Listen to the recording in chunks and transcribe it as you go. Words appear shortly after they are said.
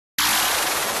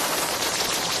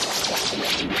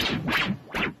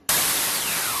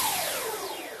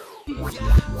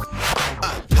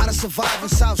How to survive in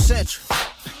South Central.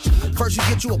 First you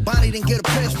get you a bonnie, then get a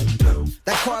pistol.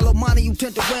 That Carlo Monte, you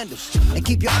tint the windows. And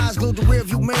keep your eyes glued to rear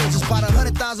view mirrors. It's about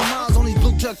 100,000 miles on these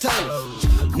blue Chuck Taylors.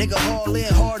 Nigga haul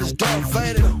in hard as Darth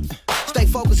Vader. Stay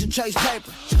focused and chase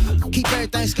paper. Keep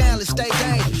everything Skanless, stay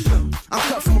dangerous. I'm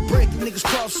cut from a brick, you niggas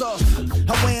cross off.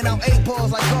 I'm weighing out 8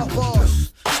 balls like golf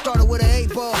balls. Started with an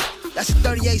 8 ball. That's a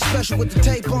 38 special with the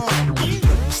tape on.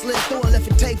 Slid through and left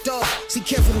it taped off. See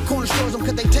careful when corner stores don't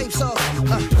cut they tapes off.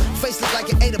 Face look like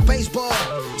it ate a baseball.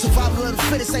 Survival of the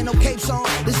fittest, ain't no capes on.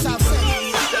 This South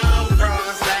Central.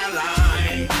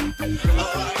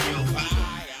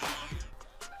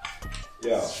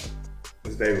 Yo,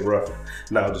 it's David Ruffin.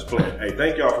 No, just playing. Hey,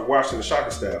 thank y'all for watching the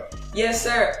Shocker Style. Yes,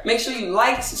 sir. Make sure you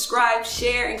like, subscribe,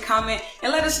 share, and comment,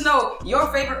 and let us know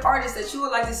your favorite artists that you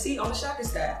would like to see on the Shocker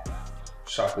Style.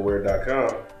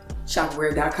 Shockerwear.com.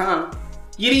 Shockerwear.com.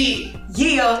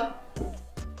 Yeah.